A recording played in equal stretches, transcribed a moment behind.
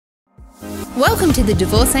Welcome to the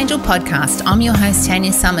Divorce Angel podcast. I'm your host,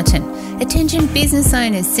 Tanya Summerton. Attention business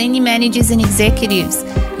owners, senior managers and executives.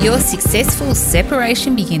 Your successful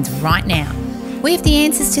separation begins right now. We have the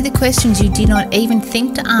answers to the questions you did not even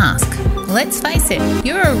think to ask. Let's face it,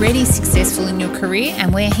 you're already successful in your career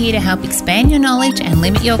and we're here to help expand your knowledge and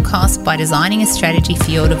limit your costs by designing a strategy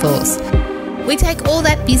for your divorce. We take all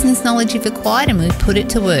that business knowledge you've acquired and we put it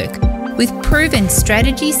to work. With proven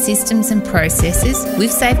strategies, systems and processes,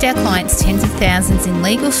 we've saved our clients tens of thousands in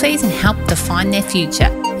legal fees and helped define their future.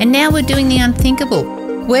 And now we're doing the unthinkable.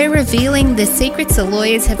 We're revealing the secrets the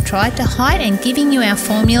lawyers have tried to hide and giving you our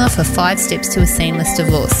formula for 5 steps to a seamless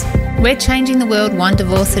divorce. We're changing the world one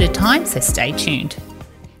divorce at a time, so stay tuned.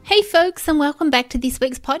 Hey folks, and welcome back to this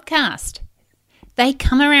week's podcast. They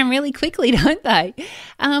come around really quickly, don't they?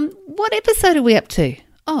 What episode are we up to?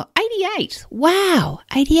 Oh, 88. Wow,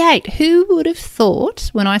 88. Who would have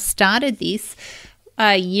thought when I started this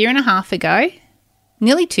a year and a half ago,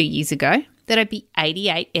 nearly 2 years ago, that I'd be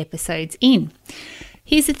 88 episodes in?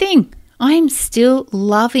 Here's the thing. I am still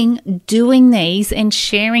loving doing these and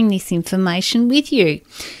sharing this information with you.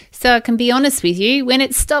 So I can be honest with you, when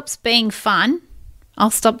it stops being fun,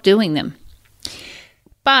 I'll stop doing them.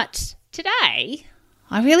 But today,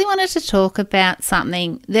 I really wanted to talk about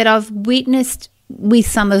something that I've witnessed with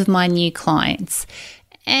some of my new clients.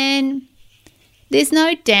 And there's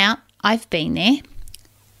no doubt I've been there,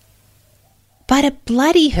 but it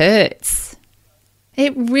bloody hurts.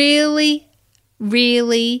 It really,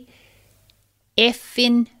 really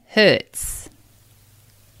effing hurts.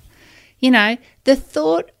 You know, the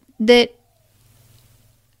thought that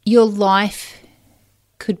your life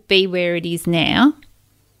could be where it is now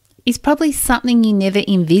is probably something you never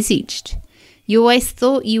envisaged. You always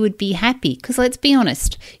thought you would be happy because, let's be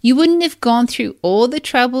honest, you wouldn't have gone through all the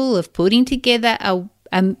trouble of putting together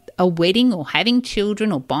a wedding or having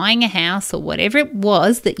children or buying a house or whatever it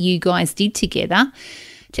was that you guys did together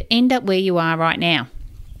to end up where you are right now.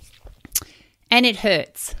 And it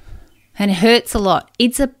hurts. And it hurts a lot.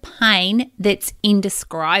 It's a pain that's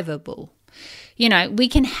indescribable. You know, we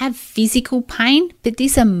can have physical pain, but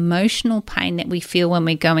this emotional pain that we feel when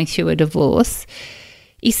we're going through a divorce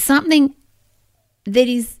is something that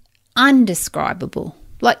is undescribable.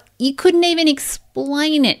 Like, you couldn't even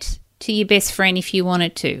explain it to your best friend if you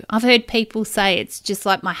wanted to. I've heard people say it's just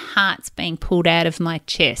like my heart's being pulled out of my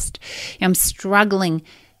chest. I'm struggling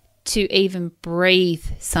to even breathe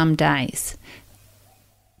some days.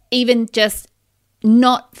 Even just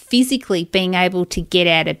not physically being able to get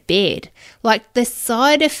out of bed. Like, the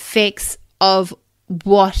side effects of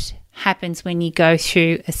what happens when you go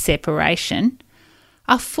through a separation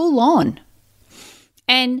are full on.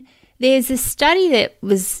 And there's a study that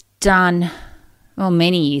was done,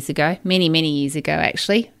 many years ago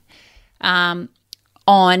actually, on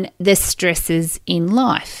the stresses in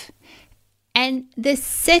life. And the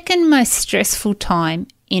second most stressful time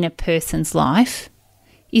in a person's life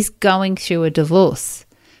is going through a divorce.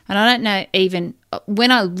 And I don't know, even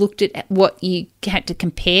when I looked at what you had to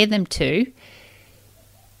compare them to,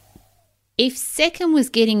 if second was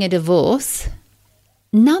getting a divorce,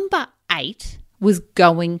 number 8 was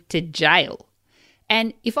going to jail.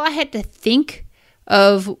 And if I had to think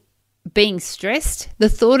of being stressed, the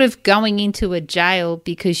thought of going into a jail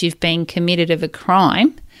because you've been committed of a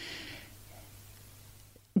crime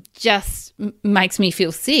just makes me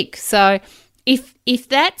feel sick. So if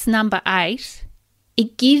that's number 8,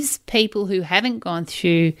 it gives people who haven't gone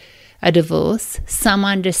through a divorce some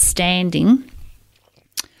understanding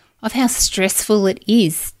of how stressful it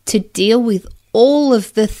is to deal with all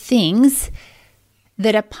of the things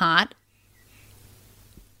that are part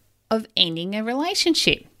of ending a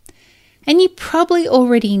relationship. And you probably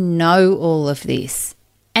already know all of this,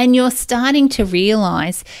 and you're starting to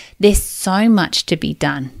realise there's so much to be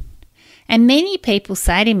done. And many people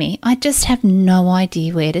say to me, I just have no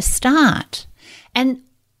idea where to start. And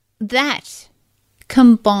that,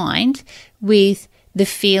 combined with the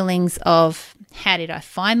feelings of, how did I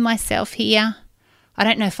find myself here? I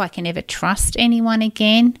don't know if I can ever trust anyone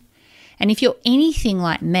again. And if you're anything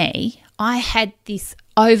like me, I had this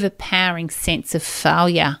overpowering sense of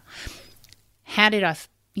failure. How did I,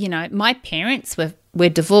 my parents were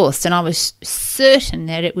divorced and I was certain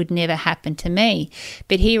that it would never happen to me.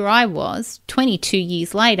 But here I was 22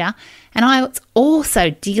 years later and I was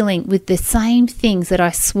also dealing with the same things that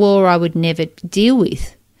I swore I would never deal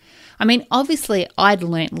with. I mean, obviously I'd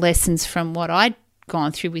learnt lessons from what I'd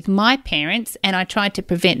gone through with my parents and I tried to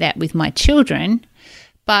prevent that with my children.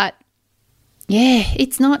 But yeah,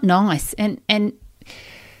 it's not nice. And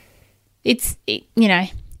it's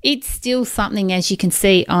still something, as you can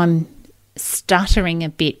see, I'm stuttering a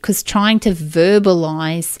bit because trying to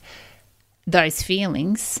verbalize those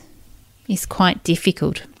feelings is quite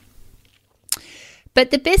difficult.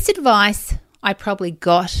 But the best advice I probably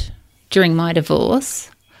got during my divorce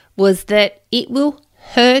was that it will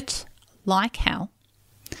hurt like hell,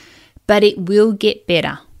 but it will get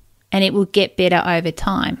better, and it will get better over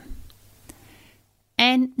time.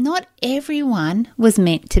 And not everyone was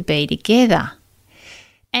meant to be together.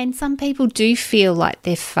 And some people do feel like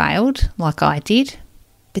they've failed, like I did,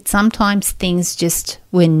 but sometimes things just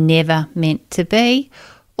were never meant to be,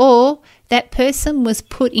 or that person was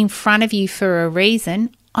put in front of you for a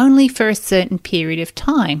reason, only for a certain period of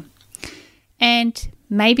time. And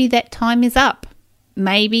maybe that time is up.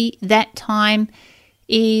 Maybe that time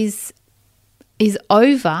is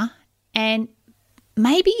over, and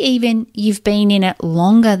maybe even you've been in it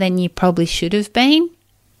longer than you probably should have been.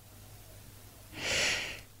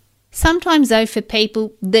 Sometimes, though, for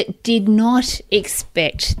people that did not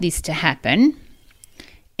expect this to happen,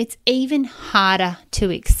 it's even harder to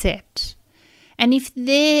accept. And if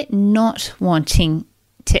they're not wanting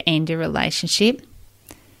to end a relationship,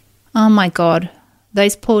 oh my God,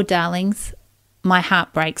 those poor darlings, my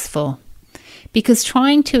heart breaks for. Because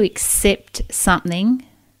trying to accept something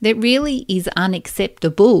that really is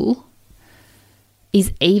unacceptable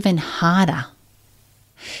is even harder.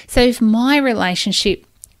 So if my relationship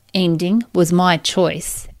ending was my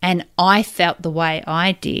choice and I felt the way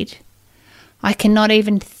I did, I cannot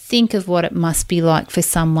even think of what it must be like for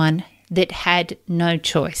someone that had no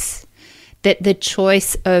choice, that the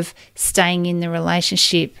choice of staying in the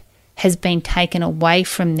relationship has been taken away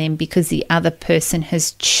from them because the other person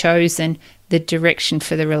has chosen the direction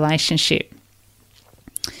for the relationship.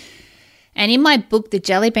 And in my book, The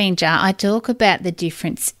Jelly Bean Jar, I talk about the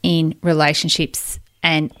difference in relationships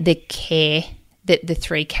and the care that the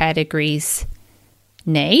three categories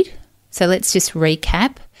need. So let's just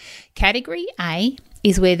recap. Category A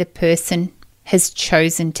is where the person has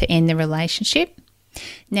chosen to end the relationship.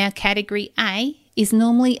 Now, category A is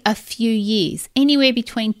normally a few years, anywhere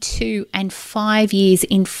between 2 and 5 years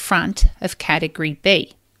in front of category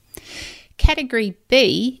B. Category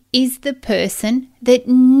B is the person that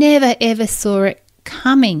never ever saw it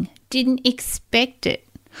coming, didn't expect it.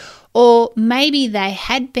 Or maybe they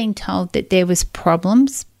had been told that there was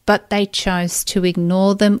problems, but they chose to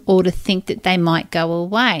ignore them or to think that they might go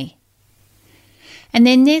away. And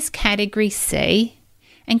then there's category C,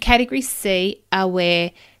 and category C are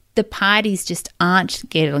where the parties just aren't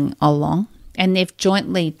getting along and they've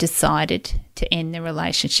jointly decided to end the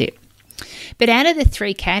relationship. But out of the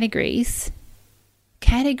three categories,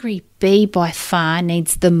 category B by far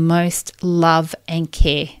needs the most love and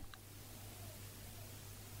care.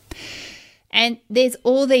 And there's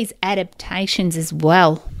all these adaptations as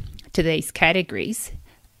well to these categories.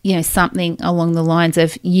 You know, something along the lines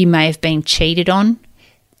of you may have been cheated on,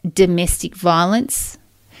 domestic violence.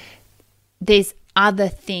 There's other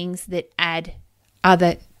things that add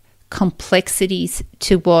other complexities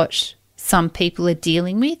to what some people are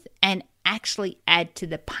dealing with and actually add to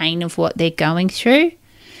the pain of what they're going through.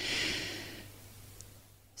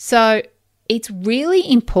 So it's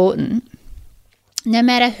really important, no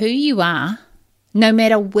matter who you are, no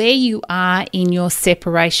matter where you are in your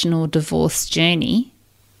separation or divorce journey,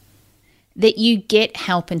 that you get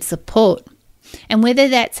help and support. And whether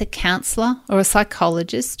that's a counsellor or a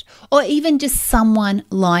psychologist or even just someone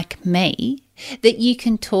like me that you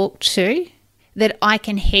can talk to, that I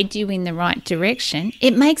can head you in the right direction,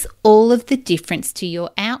 it makes all of the difference to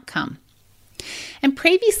your outcome. And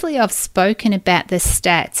previously I've spoken about the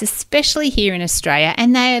stats, especially here in Australia,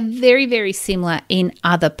 and they are very, very similar in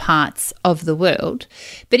other parts of the world.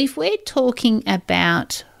 But if we're talking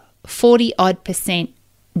about 40%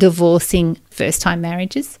 divorcing first-time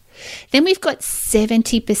marriages, then we've got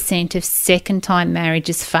 70% of second-time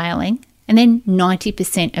marriages failing, and then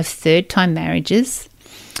 90% of third-time marriages.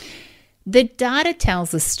 The data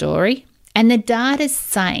tells a story, and the data's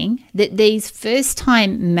saying that these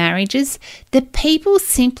first-time marriages, the people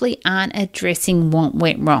simply aren't addressing what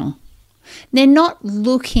went wrong. They're not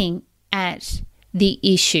looking at the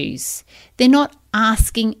issues. They're not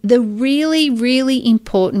asking the really, really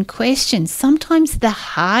important questions, sometimes the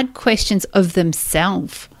hard questions of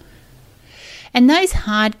themselves. And those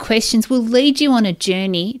hard questions will lead you on a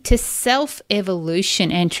journey to self-evolution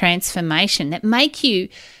and transformation that make you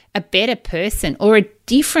a better person or a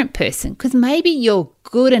different person, because maybe you're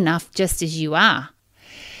good enough just as you are.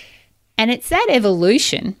 And it's that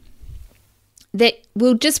evolution that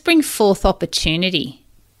will just bring forth opportunity.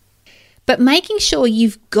 But making sure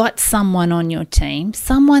you've got someone on your team,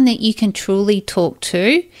 someone that you can truly talk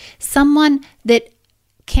to, someone that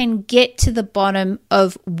can get to the bottom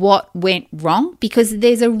of what went wrong, because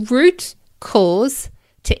there's a root cause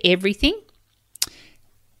to everything.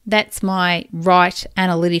 That's my right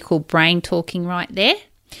analytical brain talking right there.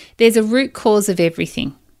 There's a root cause of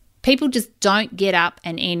everything. People just don't get up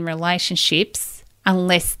and end relationships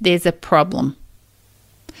unless there's a problem.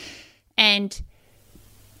 And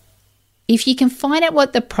if you can find out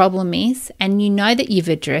what the problem is and you know that you've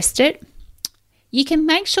addressed it, you can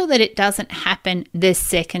make sure that it doesn't happen the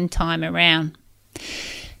second time around.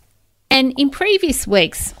 And in previous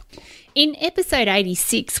weeks, in episode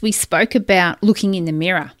 86, we spoke about looking in the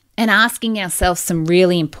mirror and asking ourselves some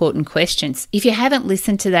really important questions. If you haven't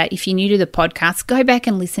listened to that, if you're new to the podcast, go back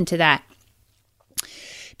and listen to that.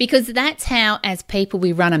 Because that's how, as people,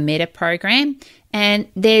 we run a meta program, and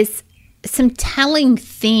there's some telling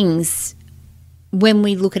things when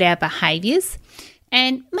we look at our behaviours,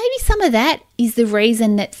 and maybe some of that is the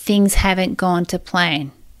reason that things haven't gone to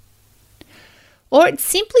plan. Or it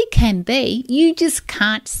simply can be you just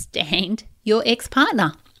can't stand your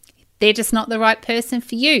ex-partner. They're just not the right person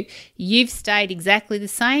for you. You've stayed exactly the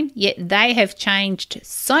same, yet they have changed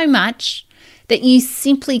so much that you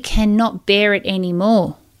simply cannot bear it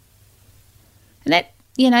anymore. And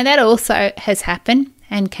that also has happened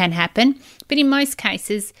and can happen, but in most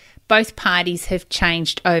cases, both parties have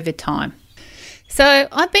changed over time. So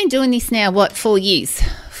I've been doing this now, 4 years?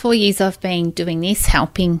 4 years I've been doing this,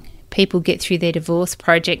 helping people get through their divorce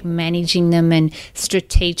project, managing them and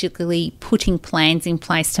strategically putting plans in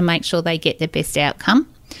place to make sure they get the best outcome.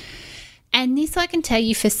 And this I can tell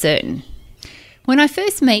you for certain. When I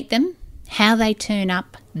first meet them, how they turn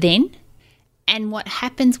up then and what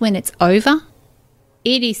happens when it's over,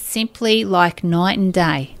 it is simply like night and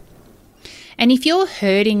day. And if you're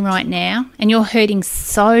hurting right now, and you're hurting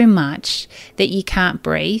so much that you can't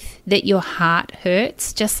breathe, that your heart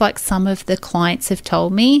hurts, just like some of the clients have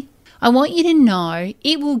told me, I want you to know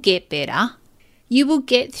it will get better. You will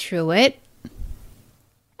get through it.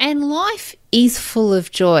 And life is full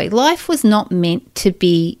of joy. Life was not meant to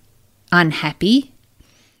be unhappy.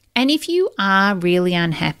 And if you are really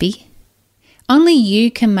unhappy, only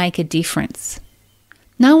you can make a difference.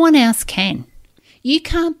 No one else can. You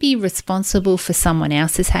can't be responsible for someone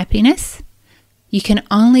else's happiness. You can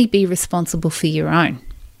only be responsible for your own.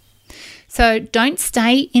 So don't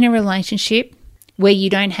stay in a relationship where you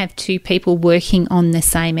don't have two people working on the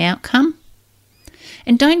same outcome.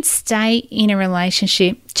 And don't stay in a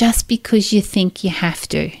relationship just because you think you have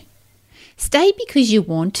to. Stay because you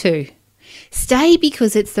want to. Stay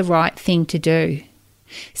because it's the right thing to do.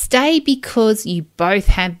 Stay because you both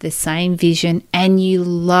have the same vision and you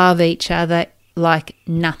love each other like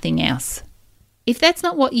nothing else. If that's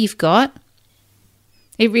not what you've got,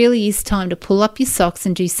 it really is time to pull up your socks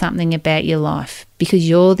and do something about your life, because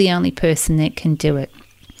you're the only person that can do it.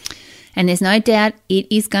 And there's no doubt it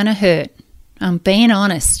is going to hurt. I'm being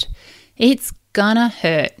honest. It's going to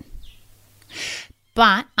hurt.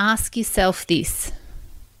 But ask yourself this.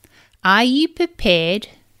 Are you prepared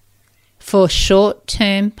for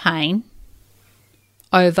short-term pain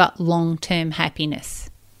over long-term happiness?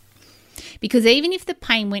 Because even if the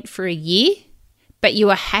pain went for a year, but you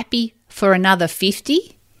are happy for another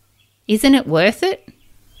 50, isn't it worth it?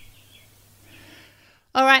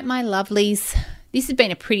 All right, my lovelies, this has been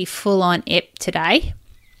a pretty full-on ep today,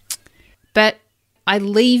 but I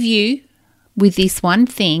leave you with this one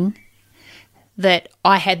thing, that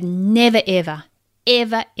I have never, ever,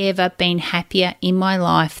 ever, ever been happier in my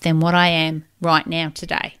life than what I am right now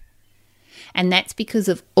today. And that's because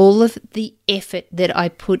of all of the effort that I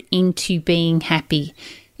put into being happy.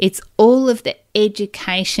 It's all of the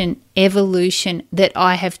education, evolution that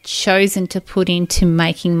I have chosen to put into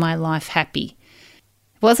making my life happy.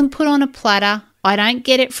 It wasn't put on a platter. I don't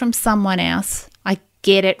get it from someone else. I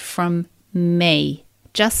get it from me,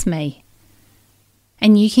 just me.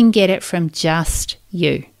 And you can get it from just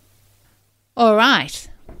you. All right.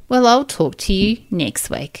 Well, I'll talk to you next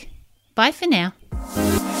week. Bye for now.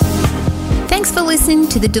 Thanks for listening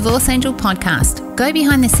to the Divorce Angel podcast. Go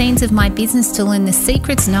behind the scenes of my business to learn the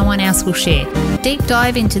secrets no one else will share. Deep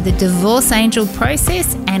dive into the Divorce Angel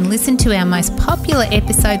process and listen to our most popular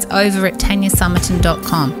episodes over at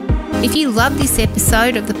tanyasummerton.com. If you love this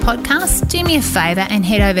episode of the podcast, do me a favour and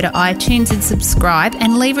head over to iTunes and subscribe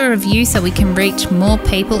and leave a review so we can reach more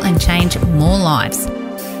people and change more lives.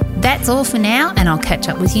 That's all for now, and I'll catch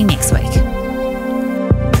up with you next week.